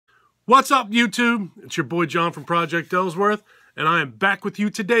What's up, YouTube? It's your boy John from Project Ellsworth, and I am back with you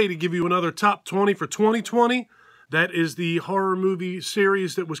today to give you another Top 20 for 2020. That is the horror movie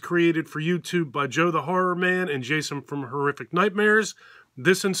series that was created for YouTube by Joe the Horror Man and Jason from Horrific Nightmares.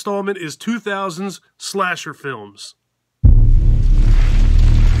 This installment is 2000's slasher films.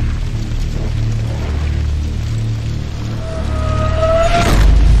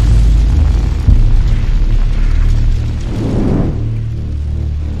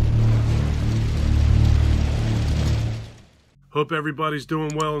 Hope everybody's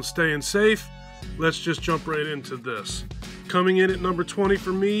doing well and staying safe. Let's just jump right into this. Coming in at number 20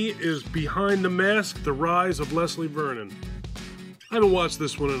 for me is Behind the Mask, The Rise of Leslie Vernon. I haven't watched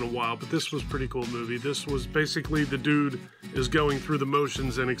this one in a while, but this was a pretty cool movie. This was basically the dude is going through the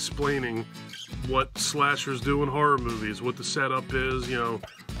motions and explaining what slashers do in horror movies, what the setup is, you know,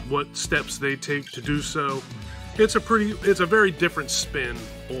 what steps they take to do so. It's a very different spin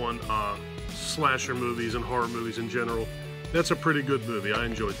on slasher movies and horror movies in general. That's a pretty good movie. I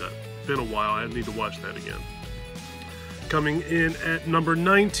enjoyed that. Been a while. I need to watch that again. Coming in at number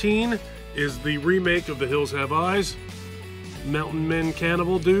 19 is the remake of The Hills Have Eyes. Mountain Men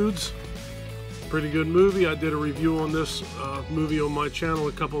Cannibal Dudes. Pretty good movie. I did a review on this movie on my channel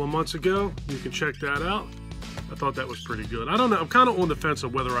a couple of months ago. You can check that out. I thought that was pretty good. I don't know. I'm kind of on the fence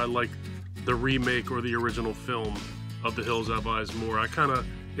of whether I like the remake or the original film of The Hills Have Eyes more.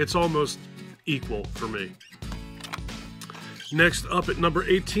 It's almost equal for me. Next up at number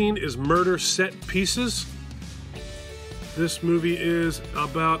 18 is Murder Set Pieces. This movie is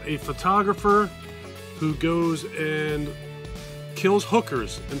about a photographer who goes and kills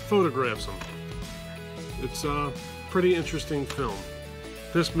hookers and photographs them. It's a pretty interesting film.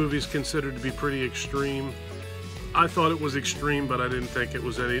 This movie is considered to be pretty extreme. I thought it was extreme, but I didn't think it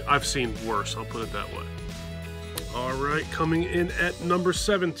was any. I've seen worse, I'll put it that way. Alright, coming in at number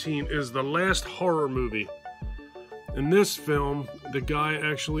 17 is The Last Horror Movie. In this film, the guy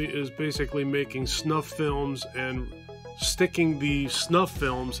actually is basically making snuff films and sticking the snuff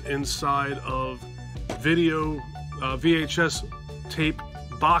films inside of VHS tape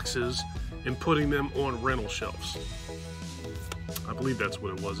boxes and putting them on rental shelves. I believe that's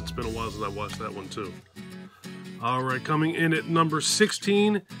what it was. It's been a while since I watched that one too. Alright, coming in at number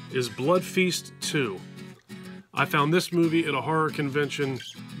 16 is Blood Feast 2. I found this movie at a horror convention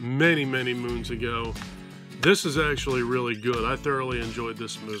many moons ago. This is actually really good. I thoroughly enjoyed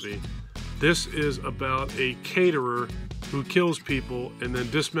this movie. This is about a caterer who kills people and then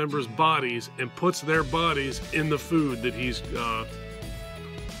dismembers bodies and puts their bodies in the food that he's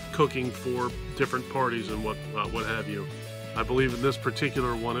cooking for different parties and what have you. I believe in this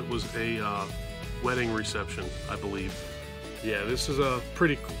particular one it was a wedding reception, I believe. Yeah, this is a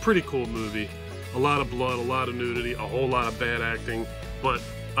pretty cool movie. A lot of blood, a lot of nudity, a whole lot of bad acting, but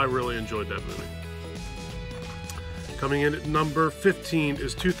I really enjoyed that movie. Coming in at number 15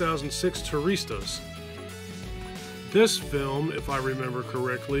 is 2006 Turistas. This film, if I remember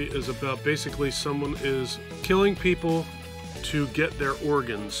correctly, is about basically someone is killing people to get their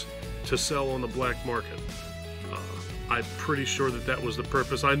organs to sell on the black market. I'm pretty sure that was the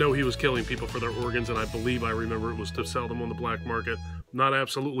purpose. I know he was killing people for their organs, and I remember it was to sell them on the black market. Not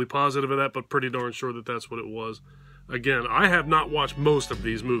absolutely positive of that, but pretty darn sure that that's what it was. Again, I have not watched most of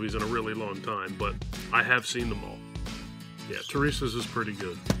these movies in a really long time, but I have seen them all. Yeah, Teresa's is pretty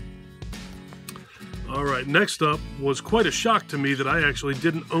good. Alright, next up was quite a shock to me that I actually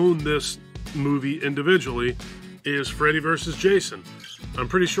didn't own this movie individually, is Freddy vs. Jason. I'm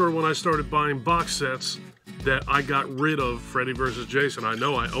pretty sure when I started buying box sets that I got rid of Freddy vs. Jason. I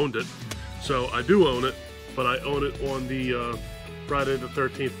know I owned it, so I do own it, but I own it on the Friday the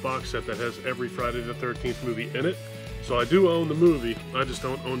 13th box set that has every Friday the 13th movie in it. So I do own the movie, I just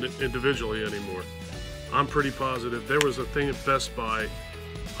don't own it individually anymore. I'm pretty positive. There was a thing at Best Buy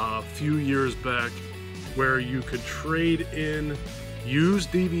a few years back where you could trade in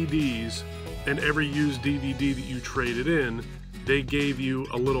used DVDs, and every used DVD that you traded in, they gave you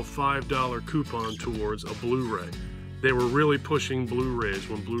a little $5 coupon towards a Blu-ray. They were really pushing Blu-rays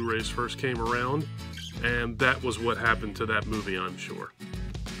when Blu-rays first came around, and that was what happened to that movie, I'm sure.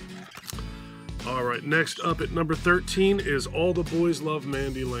 Alright, next up at number 13 is All the Boys Love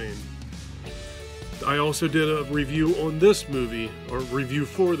Mandy Lane. I also did a review on this movie, or review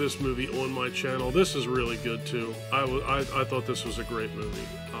for this movie on my channel. This is really good too. I thought this was a great movie.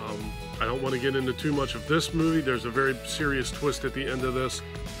 I don't want to get into too much of this movie. There's a very serious twist at the end of this.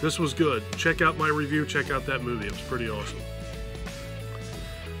 This was good. Check out my review, check out that movie. It was pretty awesome.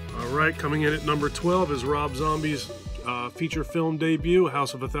 Alright, coming in at number 12 is Rob Zombie's feature film debut,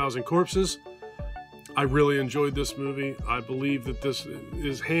 House of a Thousand Corpses. I really enjoyed this movie. I believe that this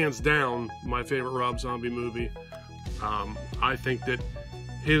is hands down my favorite Rob Zombie movie. I think that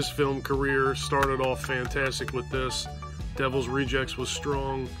his film career started off fantastic with this. Devil's Rejects was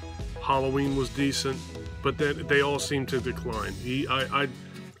strong. Halloween was decent, but then they all seemed to decline. I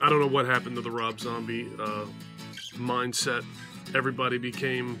don't know what happened to the Rob Zombie mindset. Everybody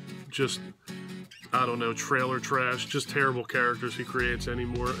became just, I don't know, trailer trash, just terrible characters he creates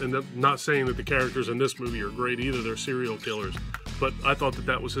anymore. And not saying that the characters in this movie are great either, they're serial killers. But I thought that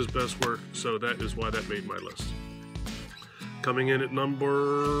that was his best work, so that is why that made my list. Coming in at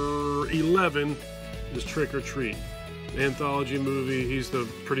number 11 is Trick or Treat. Anthology movie, he's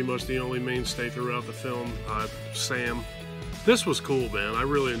pretty much the only mainstay throughout the film. Sam. This was cool, man. I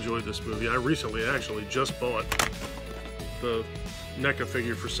really enjoyed this movie. I recently actually just bought the NECA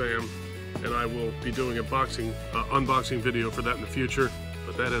figure for Sam, and I will be doing a unboxing video for that in the future,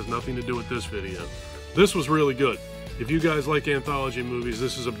 but that has nothing to do with this video. This was really good. If you guys like anthology movies,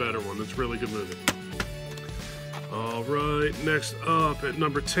 this is a better one. It's a really good movie. Alright, next up at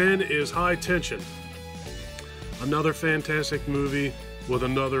number 10 is High Tension. Another fantastic movie with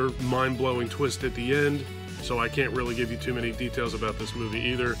another mind-blowing twist at the end, so I can't really give you too many details about this movie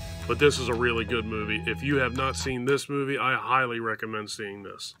either, but this is a really good movie. If you have not seen this movie, I highly recommend seeing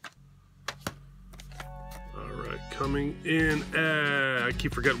this. Alright, coming in at... I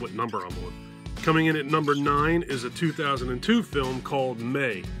keep forgetting what number I'm on. Coming in at number 9 is a 2002 film called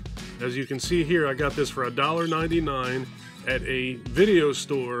May. As you can see here, I got this for $1.99 at a video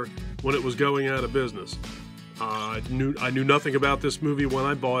store when it was going out of business. I knew nothing about this movie when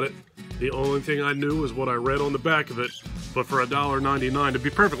I bought it. The only thing I knew was what I read on the back of it. But for $1.99, to be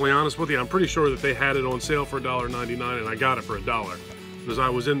perfectly honest with you, I'm pretty sure that they had it on sale for $1.99 and I got it for $1. Because I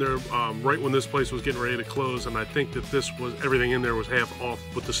was in there right when this place was getting ready to close, and I think that everything in there was half off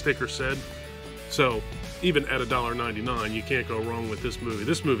what the sticker said. So even at $1.99, you can't go wrong with this movie.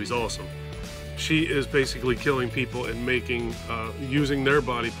 This movie's awesome. She is basically killing people and using their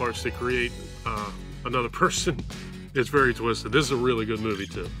body parts to create another person. It's very twisted. This is a really good movie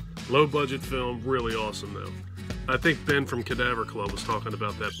too. Low budget film, really awesome though. I think Ben from Cadaver Club was talking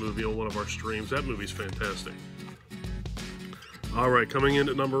about that movie on one of our streams. That movie's fantastic. Alright, coming in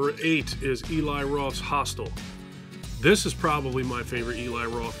at number 8 is Eli Roth's Hostel. This is probably my favorite Eli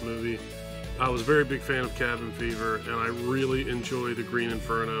Roth movie. I was a very big fan of Cabin Fever, and I really enjoy The Green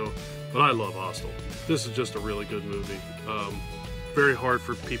Inferno, but I love Hostel. This is just a really good movie. Very hard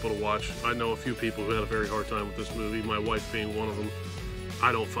for people to watch. I know a few people who had a very hard time with this movie, my wife being one of them.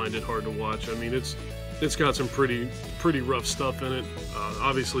 I don't find it hard to watch. I mean, it's got some pretty rough stuff in it.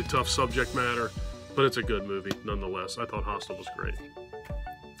 Obviously tough subject matter, but it's a good movie nonetheless. I thought Hostel was great.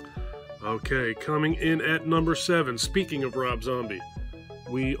 Okay, coming in at number 7, speaking of Rob Zombie,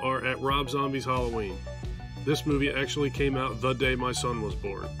 we are at Rob Zombie's Halloween. This movie actually came out the day my son was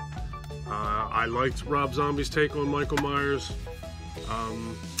born. I liked Rob Zombie's take on Michael Myers.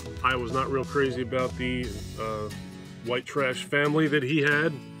 I was not real crazy about the white trash family that he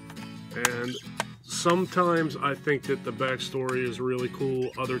had, and sometimes I think that the backstory is really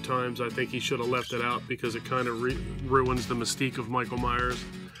cool. Other times I think he should have left it out because it kind of ruins the mystique of Michael Myers.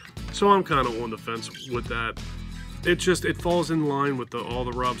 So I'm kind of on the fence with that. It falls in line with all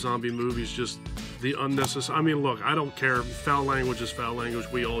the Rob Zombie movies, just the unnecessary. I mean, look, I don't care. Foul language is foul language.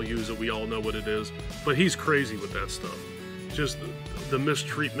 We all use it. We all know what it is. But he's crazy with that stuff. Just the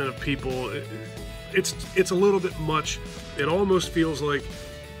mistreatment of people. It's a little bit much. It almost feels like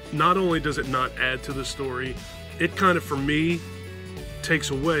not only does it not add to the story, it kind of, for me,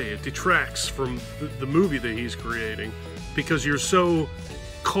 takes away. It detracts from the movie that he's creating because you're so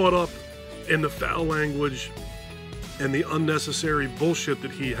caught up in the foul language and the unnecessary bullshit that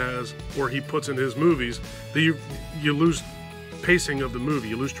he has or he puts in his movies that you lose pacing of the movie.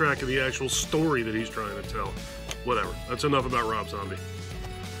 You lose track of the actual story that he's trying to tell. Whatever. That's enough about Rob Zombie.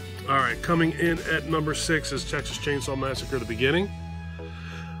 Alright, coming in at number 6 is Texas Chainsaw Massacre: The Beginning.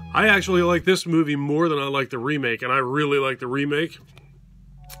 I actually like this movie more than I like the remake, and I really like the remake.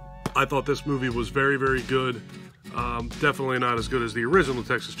 I thought this movie was very, very good. Definitely not as good as the original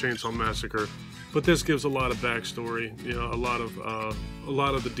Texas Chainsaw Massacre, but this gives a lot of backstory, you know, a lot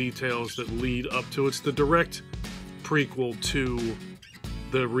of the details that lead up to it. It's the direct prequel to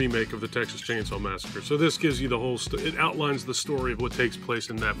the remake of the Texas Chainsaw Massacre. So this gives you the whole, it outlines the story of what takes place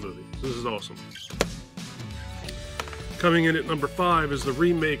in that movie. So this is awesome. Coming in at number 5 is the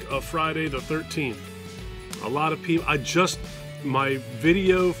remake of Friday the 13th. A lot of people, my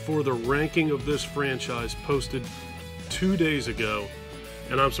video for the ranking of this franchise posted 2 days ago,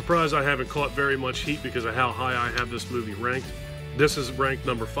 and I'm surprised I haven't caught very much heat because of how high I have this movie ranked. This is ranked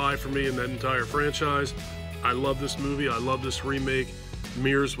number 5 for me in that entire franchise. I love this movie. I love this remake.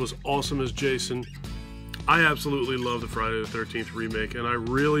 Mears was awesome as Jason. I absolutely love the Friday the 13th remake, and I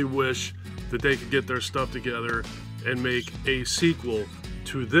really wish that they could get their stuff together and make a sequel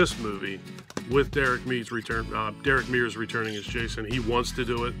to this movie with Derek Mears returning as Jason. He wants to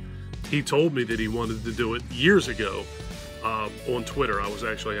do it. He told me that he wanted to do it years ago on Twitter. I was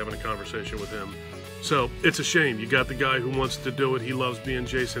actually having a conversation with him. So it's a shame. You got the guy who wants to do it. He loves being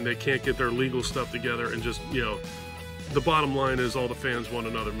Jason. They can't get their legal stuff together, and just, you know, the bottom line is all the fans want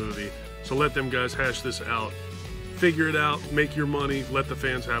another movie. So let them guys hash this out. Figure it out. Make your money. Let the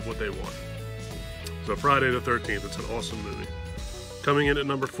fans have what they want. So Friday the 13th. It's an awesome movie. Coming in at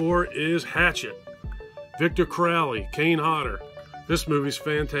number 4 is Hatchet. Victor Crowley, Kane Hodder. This movie's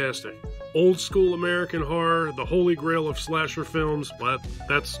fantastic. Old school American horror, the holy grail of slasher films. Well,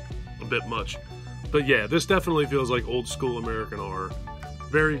 that's a bit much. But yeah, this definitely feels like old school American horror.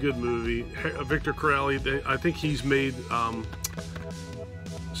 Very good movie. Victor Crowley, I think he's made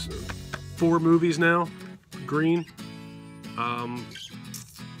 4 movies now. Green.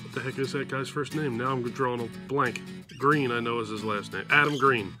 What the heck is that guy's first name? Now I'm drawing a blank. Green, I know, is his last name. Adam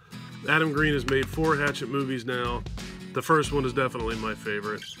Green. Adam Green has made 4 Hatchet movies now. The first one is definitely my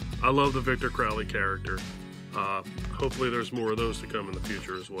favorite. I love the Victor Crowley character. Hopefully there's more of those to come in the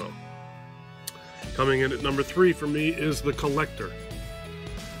future as well. Coming in at number 3 for me is The Collector.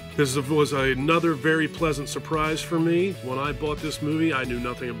 This was another very pleasant surprise for me. When I bought this movie, I knew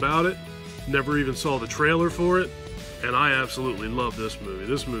nothing about it. Never even saw the trailer for it. And I absolutely love this movie.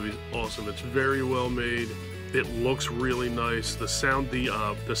 This movie's awesome. It's very well made. It looks really nice. The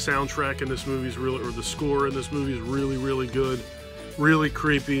soundtrack in this movie is really, or the score in this movie is really, really good. Really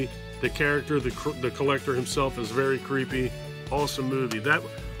creepy. The character, the collector himself, is very creepy. Awesome movie. That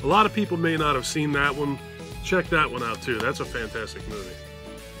a lot of people may not have seen that one. Check that one out too. That's a fantastic movie.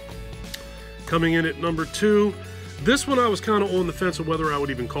 Coming in at number 2, this one I was kind of on the fence of whether I would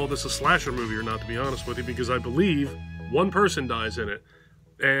even call this a slasher movie or not, to be honest with you, because I believe one person dies in it,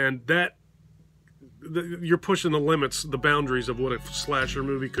 and that you're pushing the limits, the boundaries of what a slasher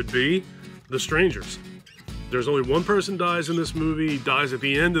movie could be. The Strangers. There's only one person dies in this movie. He dies at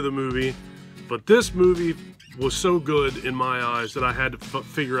the end of the movie, but this movie was so good in my eyes that I had to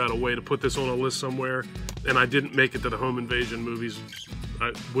figure out a way to put this on a list somewhere, and I didn't make it to the home invasion movies.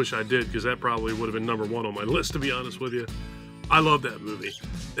 I wish I did, because that probably would have been number 1 on my list, to be honest with you. I love that movie.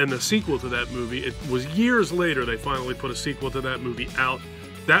 And the sequel to that movie, it was years later they finally put a sequel to that movie out.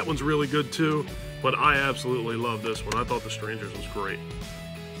 That one's really good too, but I absolutely love this one. I thought The Strangers was great.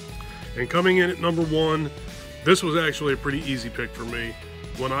 And coming in at number 1, this was actually a pretty easy pick for me.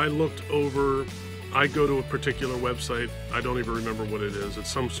 When I looked over, I go to a particular website. I don't even remember what it is.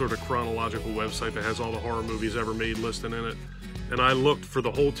 It's some sort of chronological website that has all the horror movies ever made listed in it. And I looked for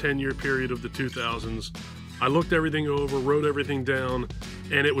the whole 10-year period of the 2000s. I looked everything over, wrote everything down,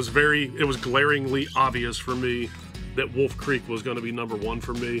 and it was glaringly obvious for me that Wolf Creek was going to be number 1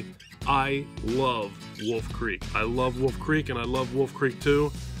 for me. I love Wolf Creek. I love Wolf Creek, and I love Wolf Creek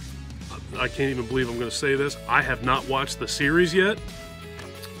 2. I can't even believe I'm going to say this. I have not watched the series yet,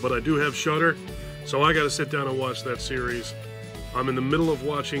 but I do have Shudder, so I got to sit down and watch that series. I'm in the middle of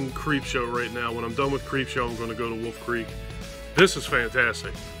watching Creepshow right now. When I'm done with Creepshow, I'm going to go to Wolf Creek. This is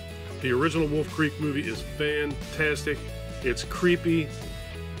fantastic. The original Wolf Creek movie is fantastic. It's creepy.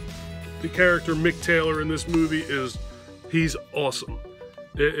 The character Mick Taylor in this movie he's awesome.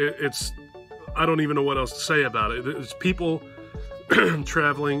 It's I don't even know what else to say about it. It's people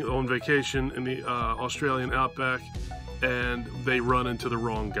traveling on vacation in the Australian outback, and they run into the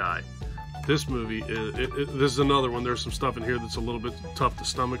wrong guy. This movie, this is another one. There's some stuff in here that's a little bit tough to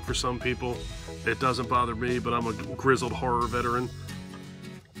stomach for some people. It doesn't bother me, but I'm a grizzled horror veteran.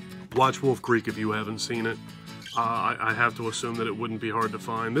 Watch Wolf Creek if you haven't seen it. I have to assume that it wouldn't be hard to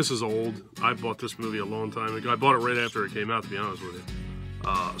find. This is old. I bought this movie a long time ago. I bought it right after it came out, to be honest with you.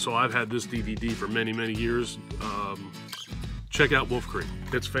 So I've had this DVD for many, many years. Check out Wolf Creek.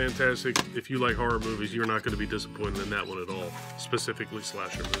 It's fantastic. If you like horror movies, you're not going to be disappointed in that one at all, specifically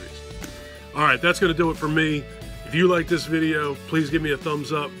slasher movies. All right, that's going to do it for me. If you like this video, please give me a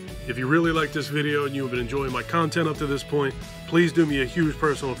thumbs up. If you really like this video and you have been enjoying my content up to this point, please do me a huge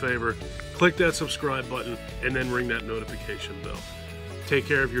personal favor. Click that subscribe button and then ring that notification bell. Take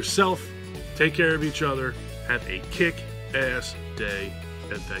care of yourself. Take care of each other. Have a kick-ass day.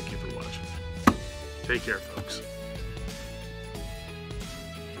 And thank you for watching. Take care, folks.